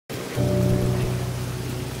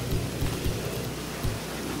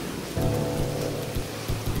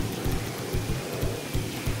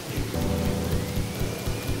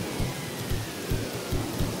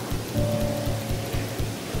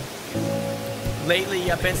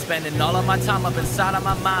Lately I've been spending all of my time up inside of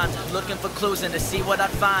my mind, looking for clues and to see what I'd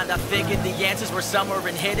find. I figured the answers were somewhere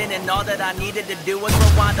and hidden, and all that I needed to do was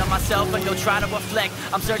rewind on myself and go try to reflect.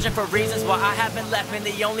 I'm searching for reasons why I haven't left, and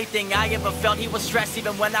the only thing I ever felt, he was stressed.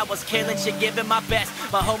 Even when I was killing shit, giving my best.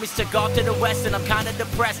 My homies took off to the west and I'm kinda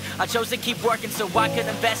depressed. I chose to keep working so I could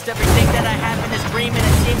invest everything that I have in this dream, and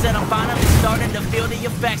it seems that I'm finally starting to feel the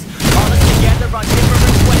effects. All is together on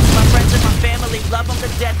different quests. My friends and my family love them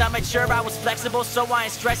to death. I made sure I was flexible, so I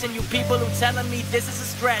ain't stressing you people who telling me this is a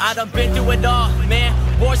stretch. I done been through it all, man,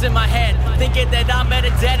 wars in my head, thinking that I'm better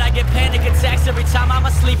dead. I get panic attacks every time I'm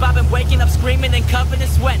asleep. I've been waking up screaming and covered in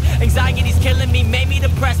sweat. Anxiety's killing me, made me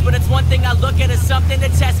depressed, but it's one thing I look at as something to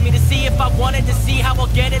test me, to see if I wanted to see how I'll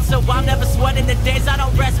get it. So I'm never sweating the days I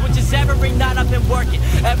don't rest, which is every night I've been working,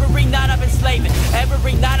 every night I've been slaving,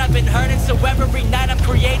 every night I've been hurting. So every night I'm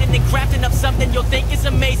creating and crafting up something you'll think is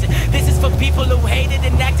amazing. This is for people who hated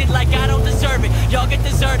and acted like I don't deserve it. Y'all get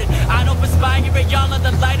deserted, I don't perspire it. Y'all are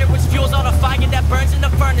the lighter which fuels all the fire that burns in the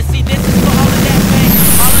furnace. See, this is for all of that pain,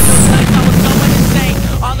 all of those nights I was going insane,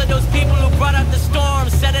 all of those people who brought up the storm,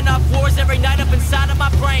 setting off wars every night up inside of my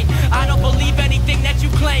brain. I don't believe anything that you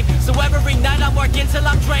claim, so every night I'm working till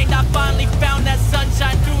I'm drained. I finally found that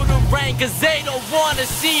sunshine through the rain, cause they don't wanna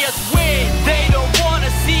see us win. They don't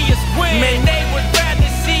wanna see us win. Man, they would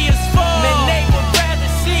rather see us fall. Man, they would rather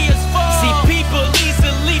see us fall. See, people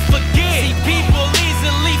easily forget. See, people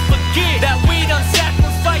easily forget that we done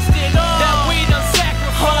sacrificed it all. That we done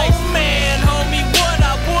sacrificed. Oh man, homie, what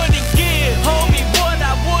I wouldn't give. Homie, what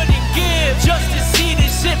I wouldn't give. Just to see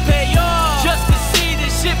this shit pay off. Just to see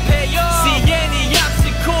this shit pay off. See any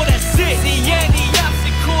obstacle, that's it. See any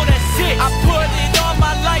obstacle, that's it. I put it on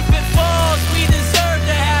my life and falls. We deserve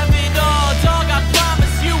to have it all, dog. I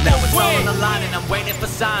promise you we'll win. Now it's all on the line and I'm waiting for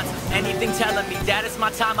signs. Anything telling me that it's my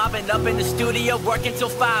time. I've been up in the studio working till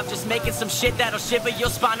 5, just making some shit that'll shiver your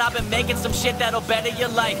spine. I've been making some shit that'll better your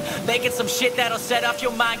life, making some shit that'll set off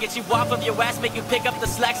your mind, get you off of your ass, make you pick up the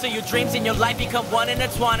slack, so your dreams and your life become one and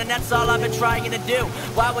intertwined. And that's all I've been trying to do.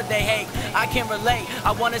 Why would they hate? I can't relate.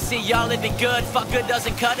 I wanna see y'all living good. Fuck good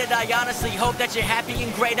doesn't cut it. I honestly hope that you're happy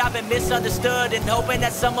and great. I've been misunderstood and hoping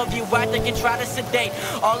that some of you out there can try to sedate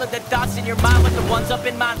all of the thoughts in your mind with the ones up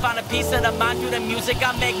in mind. Find a piece of the mind through the music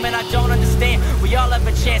I make. Man, I don't understand. We all have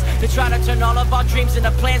a chance to try to turn all of our dreams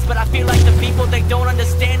into plans, but I feel like the people, they don't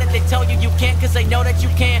understand it. They tell you you can't cause they know that you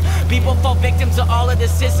can. People fall victim to all of the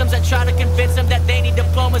systems and try to convince them that they need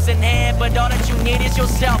diplomas in hand, but all that you need is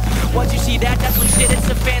yourself. Once you see that, that's when shit hits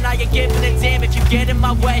a fan. I ain't giving a damn if you get in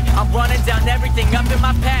my way. I'm running down everything up in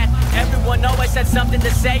my path. Everyone always had something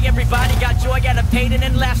to say. Everybody got joy out of pain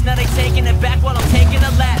and laughs. Now they taking it back while I'm taking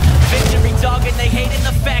a lap. Victory dog, and they hating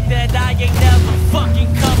the fact that I ain't never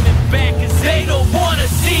fucking coming back, cause they don't wanna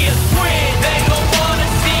see us win. They don't wanna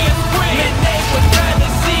see us win. Man, they would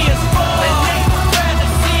rather see us fall. Man, they would rather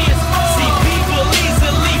see us fall. See, people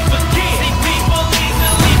easily forget. See, people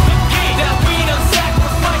easily forget that we done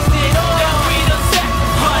sacrificed it all. That we done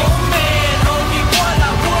sacrificed. Oh man, homie, what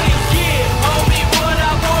I wouldn't give. Homie, what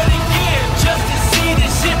I wouldn't give. Just to see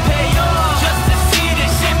this shit pay off. Just to see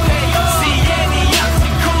this shit pay off. See any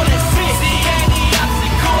obstacle, that's it. See any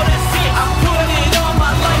obstacle, that's it. I put it on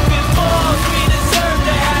my life and falls. We deserve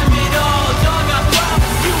to have it all, dog. I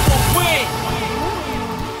promise you will win.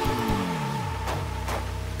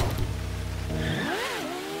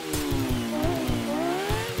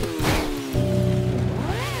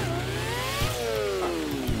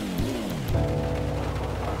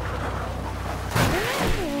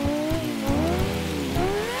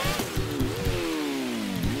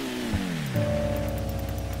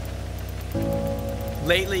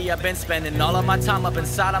 Lately I've been spending all of my time up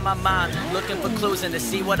inside of my mind, looking for clues and to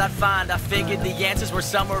see what I'd find. I figured the answers were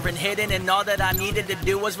somewhere and hidden, and all that I needed to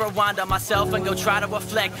do was rewind on myself and go try to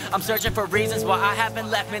reflect. I'm searching for reasons why I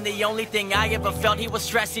haven't left, and the only thing I ever felt, he was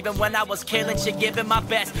stressed. Even when I was killing shit, giving my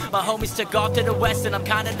best. My homies took off to the west and I'm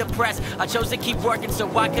kinda depressed. I chose to keep working so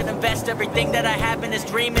I could invest everything that I have in this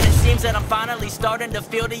dream, and it seems that I'm finally starting to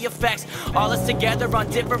feel the effects. All is together on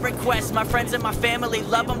different quests. My friends and my family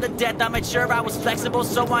love them to death. I made sure I was flexible,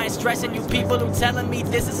 so I ain't stressing you people who telling me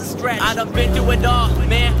this is a stretch. I done been through it all,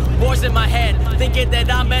 man, wars in my head, thinking that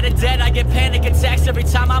I'm better dead. I get panic attacks every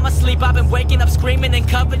time I'm asleep. I've been waking up screaming and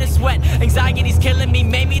covered in sweat. Anxiety's killing me,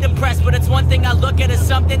 made me depressed, but it's one thing I look at as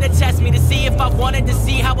something to test me, to see if I wanted to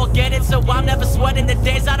see how I'll get it. So I'm never sweating the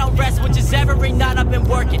days I don't rest, which is every night I've been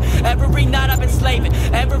working, every night I've been slaving,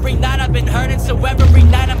 every night I've been hurting. So every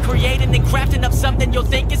night I'm creating and crafting up something you'll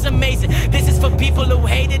think is amazing. This is for people who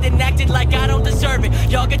hated and acted like I don't deserve it.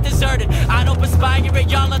 Y'all get deserted, I don't perspire it.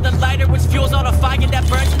 Y'all are the lighter which fuels all the fire that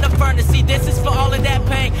burns in the furnace. See, this is for all of that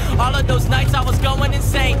pain, all of those nights I was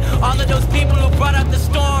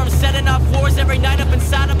every night up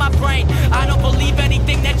inside of my brain. I don't believe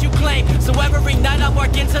anything that you claim, so every night I'm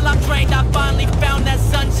working till I'm drained. I finally found that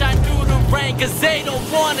sunshine through the rain, cause they don't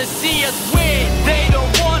wanna see us win. They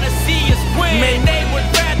don't wanna see us win. Man, they would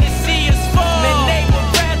rather see us fall. Man, they would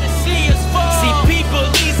rather see us fall. See, people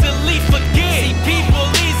easily forget. See, people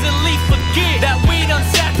easily forget that we done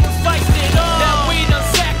sacrificed it all. That we done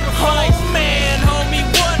sacrificed. Oh man, homie,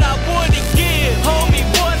 what I wouldn't give. Homie,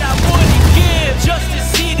 what I wouldn't give. Just to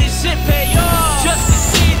see this shit pay off. Just to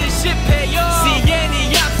see this shit pay off. See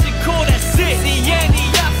any obstacle, that's it. See any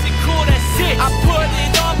obstacle, that's it. I put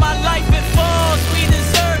it all my life it falls. We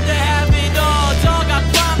deserve to have it all. Dog, I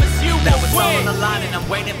promise you we'll win. All on the line and I'm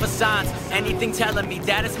waiting for signs. Anything telling me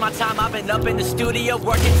that it's my time. I've been up in the studio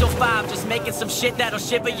working till 5, just making some shit that'll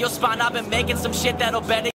shiver your spine. I've been making some shit that'll better